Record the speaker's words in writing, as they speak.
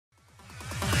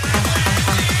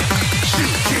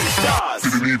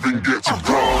even get to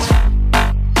bronze.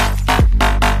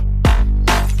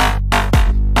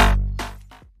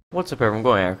 What's up everyone,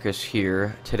 going Anarchist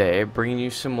here today, bringing you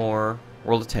some more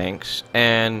World of Tanks.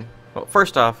 And, well,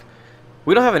 first off,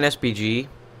 we don't have an SPG,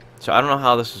 so I don't know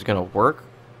how this is going to work,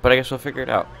 but I guess we'll figure it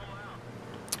out.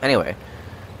 Anyway,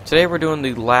 today we're doing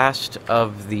the last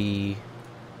of the...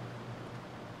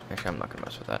 Actually, I'm not going to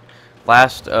mess with that.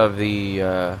 Last of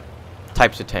the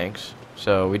types of tanks.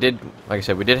 So we did, like I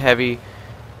said, we did heavy,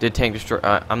 did tank destroy...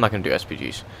 I'm not going to do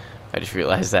SPGs. I just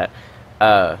realized that.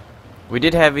 We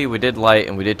did heavy, we did light,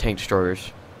 and we did tank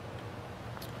destroyers.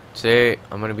 Today,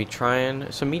 I'm going to be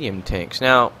trying some medium tanks.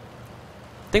 Now,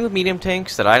 the thing with medium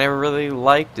tanks that I never really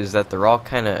liked is that they're all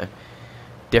kind of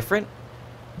different.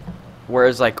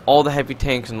 Whereas, like, all the heavy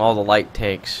tanks and all the light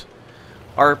tanks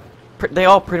are... They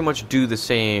all pretty much do the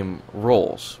same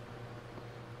roles.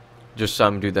 Just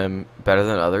some do them better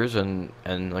than others, and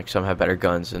like, some have better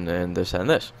guns, and this and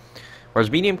this. Whereas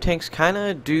medium tanks kind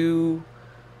of do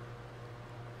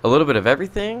a little bit of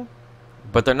everything,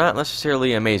 but they're not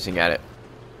necessarily amazing at it.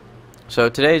 So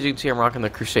today, as you can see, I'm rocking the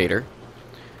Crusader.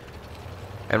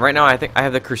 And right now, I think I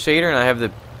have the Crusader and I have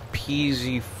the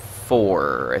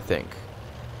PZ4, I think.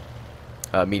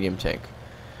 Medium tank.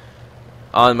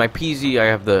 On my PZ, I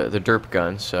have the derp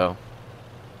gun, so...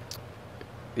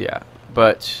 Yeah.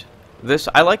 But this,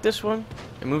 I like this one.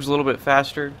 It moves a little bit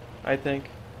faster, I think,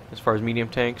 as far as medium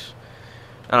tanks.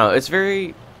 I don't know, it's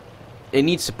very... It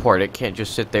needs support. It can't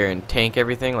just sit there and tank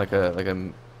everything like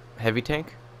a heavy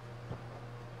tank.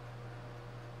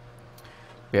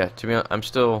 Yeah, to be honest, I'm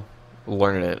still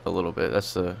learning it a little bit.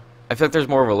 That's the... I feel like there's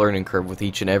more of a learning curve with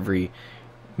each and every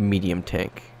medium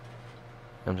tank.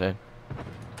 You know what I'm saying?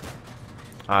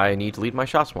 I need to lead my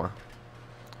shots more.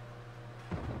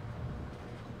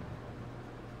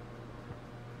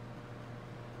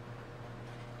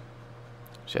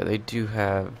 So yeah, they do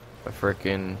have a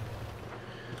frickin'...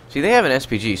 See, they have an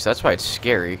SPG, so that's why it's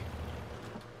scary.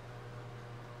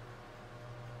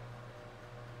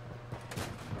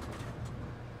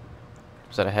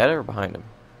 Is that ahead or behind him?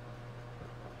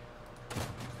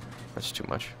 That's too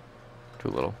much. Too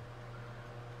little.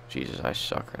 Jesus, I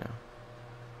suck right now.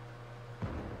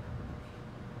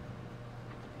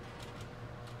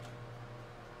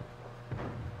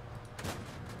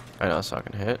 I know it's not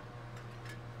gonna hit.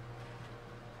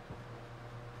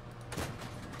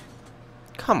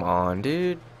 Come on,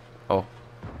 dude. Oh.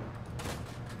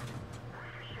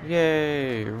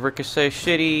 Yay! Ricochet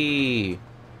shitty!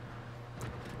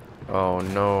 Oh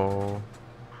no.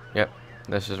 Yep.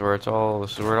 This is where it all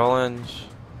ends.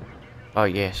 Oh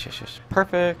yes, yes, yes.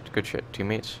 Perfect. Good shit,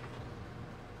 teammates.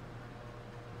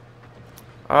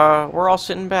 We're all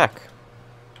sitting back.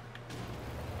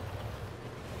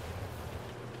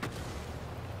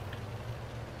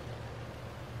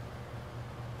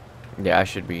 Yeah, I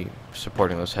should be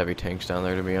supporting those heavy tanks down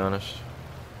there, to be honest.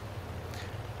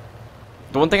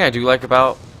 The one thing I do like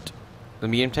about the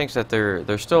medium tanks is that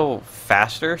they're still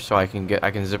faster, so I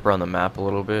can zip around the map a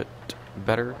little bit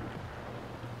better.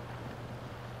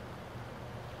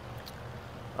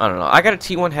 I don't know. I got a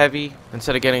T1 heavy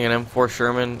instead of getting an M4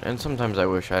 Sherman, and sometimes I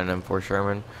wish I had an M4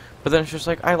 Sherman, but then it's just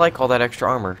like I like all that extra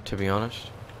armor, to be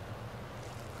honest.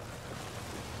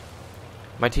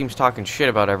 My team's talking shit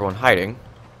about everyone hiding.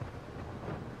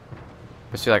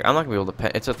 But see, like, I'm not gonna be able to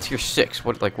pen. It's a tier 6.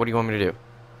 What do you want me to do?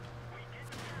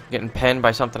 Getting penned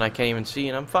by something I can't even see,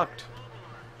 and I'm fucked.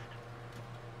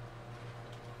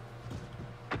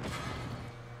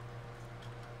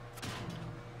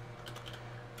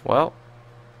 Well,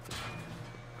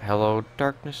 hello,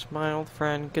 darkness, my old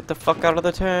friend. Get the fuck out of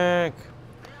the tank.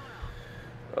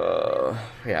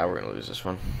 Yeah, we're gonna lose this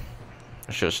one.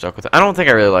 I should have stuck with it. I don't think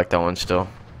I really like that one still.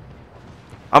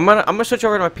 I'm gonna switch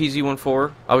over to my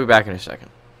PZ-14. I'll be back in a second.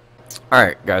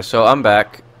 Alright guys, so I'm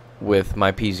back with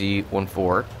my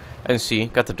PZ-14. And see,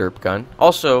 got the derp gun.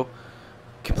 Also,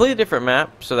 completely different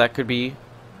map, so that could be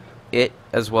it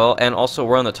as well. And also,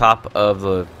 we're on the top of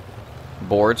the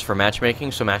boards for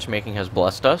matchmaking, so matchmaking has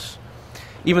blessed us.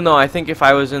 Even though I think if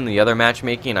I was in the other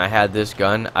matchmaking and I had this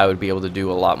gun, I would be able to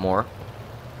do a lot more.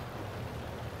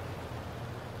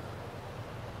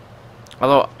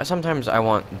 Although, sometimes I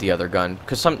want the other gun.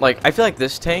 Because, I feel like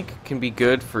this tank can be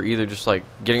good for either just, like,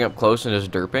 getting up close and just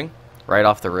derping right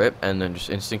off the rip and then just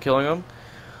instant killing them.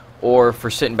 Or for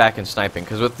sitting back and sniping.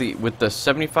 Because with the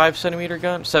 75 centimeter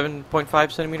gun,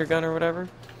 7.5 centimeter gun or whatever,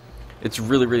 it's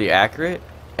really, really accurate.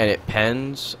 And it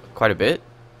pens quite a bit.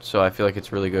 So I feel like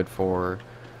it's really good for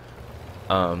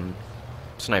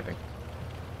sniping.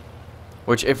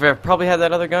 Which, if I probably had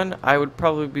that other gun, I would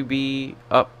probably be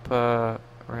up,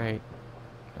 right...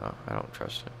 No, I don't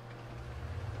trust it.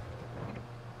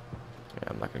 Yeah,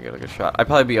 I'm not gonna get a good shot. I'd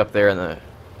probably be up there in the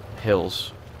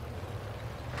hills.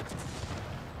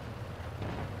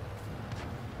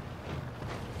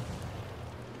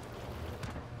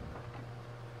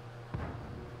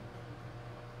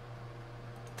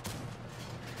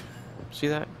 See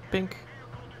that? Bink.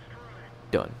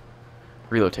 Done.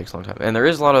 Reload takes a long time. And there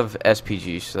is a lot of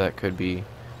SPGs, so that could be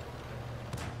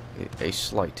a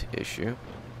slight issue.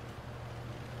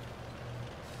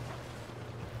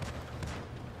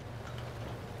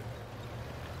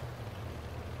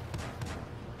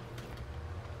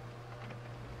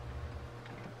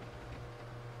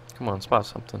 Come on, spot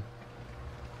something.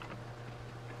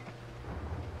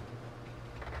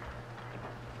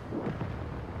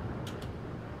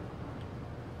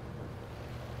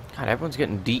 God, everyone's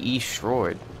getting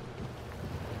destroyed.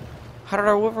 How did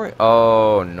our Wolverine?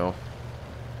 Oh no.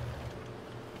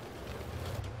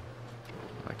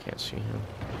 I can't see him.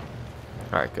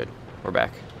 Alright, good. We're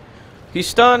back. He's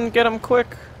stunned! Get him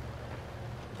quick!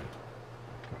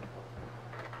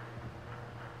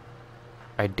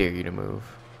 I dare you to move.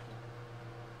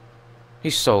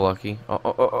 He's so lucky.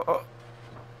 Oh.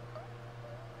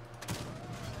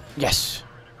 Yes!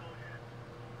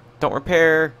 Don't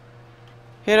repair!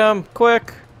 Hit him!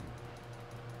 Quick!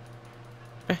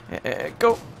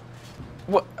 Go!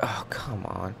 What? Oh, come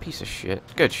on. Piece of shit.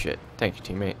 Good shit. Thank you,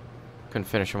 teammate. Couldn't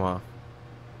finish him off.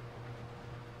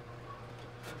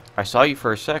 I saw you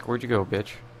for a sec. Where'd you go,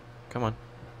 bitch? Come on.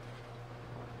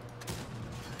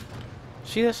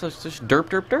 See this? Let's just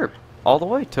derp. All the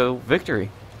way to victory.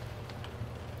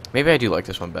 Maybe I do like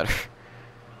this one better.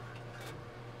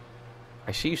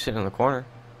 I see you sitting in the corner.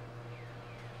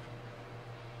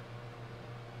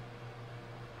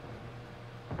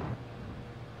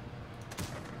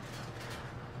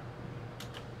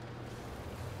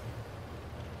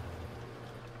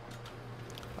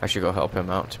 I should go help him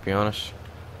out, to be honest.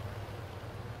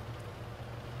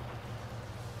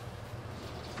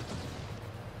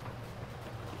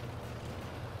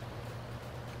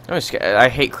 I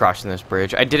hate crossing this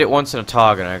bridge. I did it once in a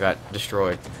TOG and I got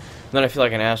destroyed. And then I feel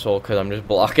like an asshole because I'm just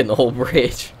blocking the whole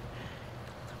bridge.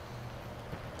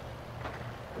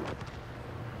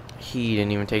 He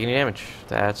didn't even take any damage.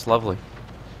 That's lovely.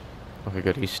 Okay,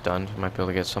 good. He's stunned. Might be able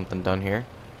to get something done here.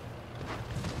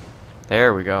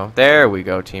 There we go. There we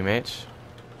go, teammates.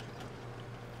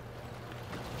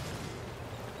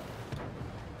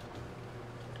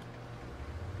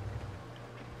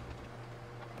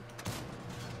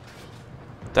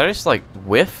 Did I just, like,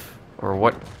 whiff? Or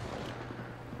what?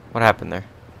 What happened there?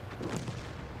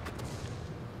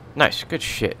 Nice. Good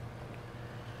shit.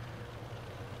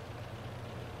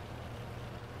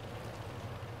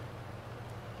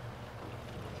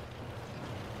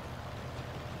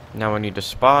 Now I need to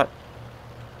spot.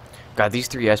 God, these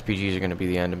 3 SPGs are going to be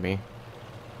the end of me.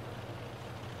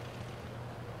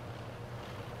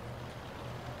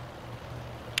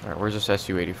 Alright, where's this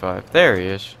SU-85? There he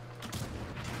is.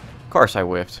 Of course I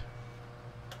whiffed.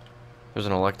 There's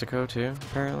an Electico too,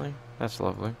 apparently. That's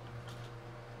lovely.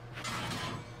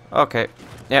 Okay.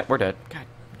 Yeah, we're dead. God,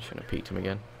 I shouldn't have peeked him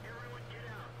again.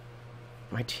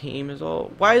 My team is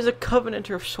all... Why is the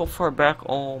Covenanter so far back?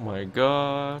 Oh my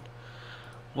god.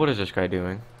 What is this guy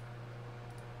doing?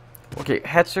 Okay,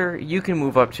 Hetzer, you can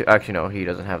move up to... Actually, no, he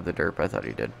doesn't have the derp. I thought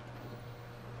he did.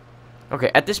 Okay,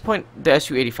 at this point, the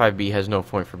SU-85B has no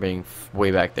point for being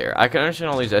way back there. I can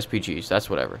understand all these SPGs. That's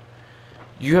whatever.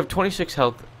 You have 26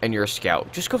 health, and you're a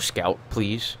scout. Just go scout,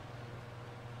 please.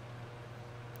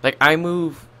 Like, I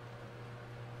move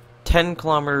 10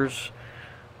 kilometers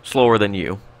slower than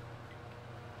you.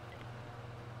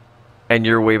 And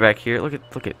you're way back here. Look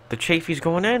at the Chafee's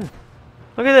going in.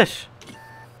 Look at this.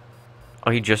 Oh,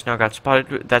 he just now got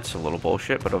spotted. That's a little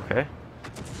bullshit, but okay.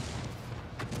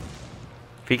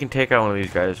 If he can take out one of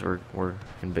these guys, we're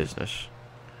in business.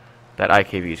 That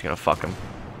IKV is gonna fuck him.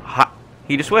 Ha!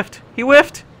 He just whiffed. He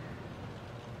whiffed.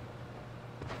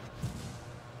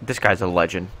 This guy's a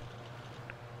legend.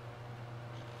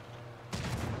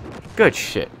 Good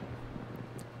shit.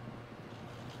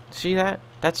 See that?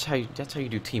 That's how you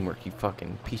do teamwork. You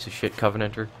fucking piece of shit,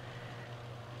 Covenanter.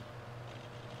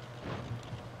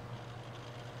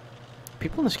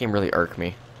 People in this game really irk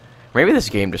me. Maybe this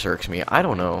game just irks me. I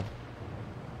don't know.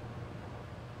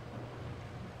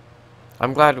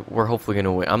 I'm glad we're hopefully going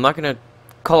to win. I'm not going to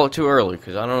call it too early,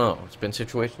 because I don't know. It's been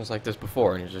situations like this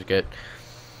before, and you just get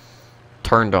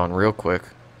turned on real quick.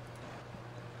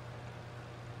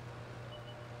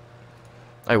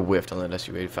 I whiffed on that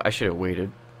SU-85. I should have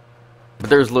waited. But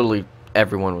there's literally...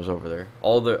 Everyone was over there.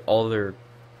 All their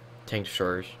tank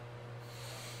destroyers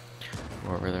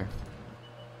were over there.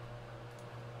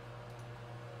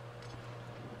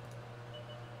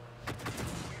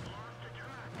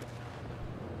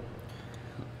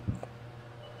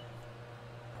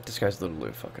 guy's literally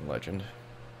a fucking legend.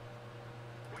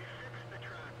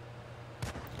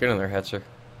 Get in there, Hetzer.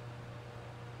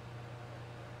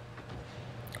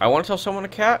 I want to tell someone a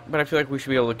cat, but I feel like we should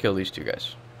be able to kill these two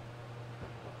guys.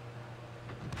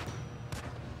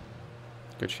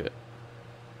 Good shit.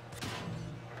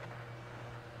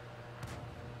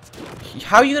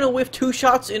 How are you gonna whiff 2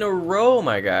 shots in a row,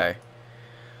 my guy?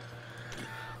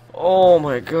 Oh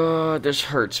my god, this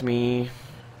hurts me.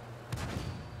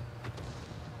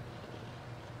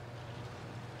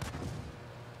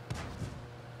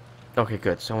 Okay,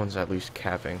 good. Someone's at least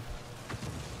capping.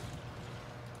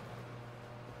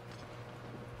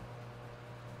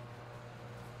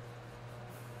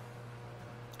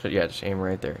 So yeah, just aim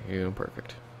right there. You're doing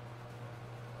perfect.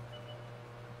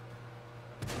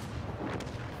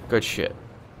 Good shit.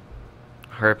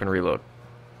 Hurry up and reload.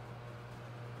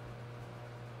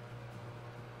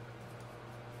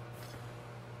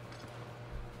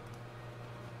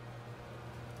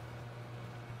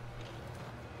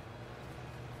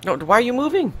 No, why are you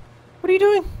moving? What are you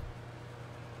doing?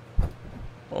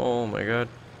 Oh my god.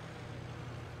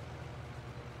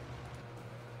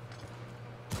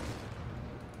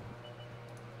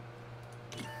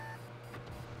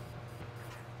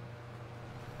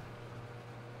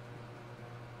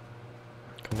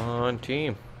 Come on,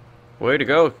 team. Way to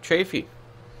go, Chafee.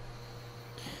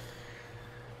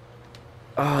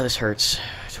 Oh, this hurts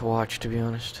to watch, to be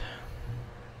honest.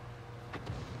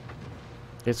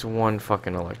 It's one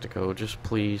fucking Electico, just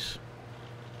please.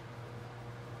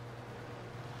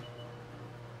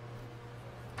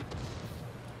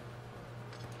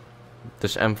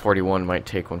 This M41 might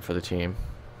take one for the team,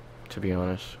 to be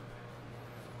honest.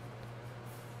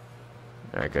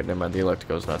 Alright, good, never mind. The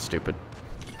Electico's not stupid.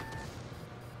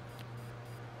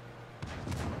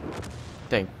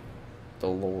 Thank the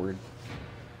Lord.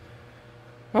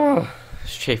 Oh,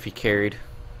 this Chafee carried.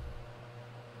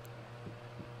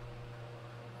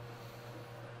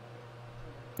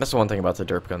 That's the one thing about the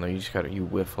derp gun, though. You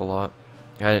whiff a lot.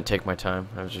 I didn't take my time.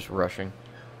 I was just rushing.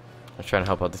 I was trying to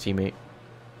help out the teammate.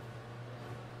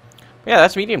 Yeah,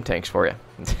 that's medium tanks for you.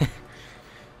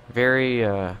 Very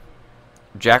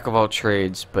jack of all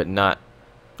trades, but not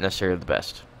necessarily the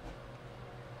best.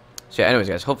 So yeah, anyways,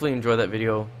 guys, hopefully you enjoyed that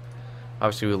video.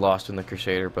 Obviously, we lost in the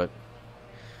Crusader, but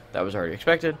that was already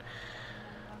expected.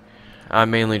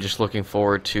 I'm mainly just looking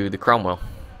forward to the Cromwell.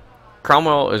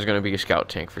 Cromwell is going to be a scout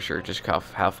tank for sure, just how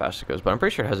fast it goes. But I'm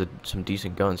pretty sure it has some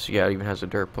decent guns. So yeah, it even has a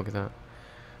derp. Look at that.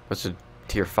 That's a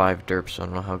tier 5 derp, so I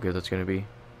don't know how good that's going to be.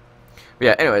 But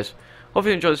yeah, anyways,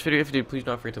 hopefully you enjoyed this video. If you did, please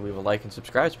don't forget to leave a like and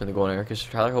subscribe. It's been the Golden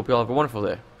Anarchist, Tyler. Hope you all have a wonderful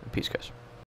day. And peace, guys.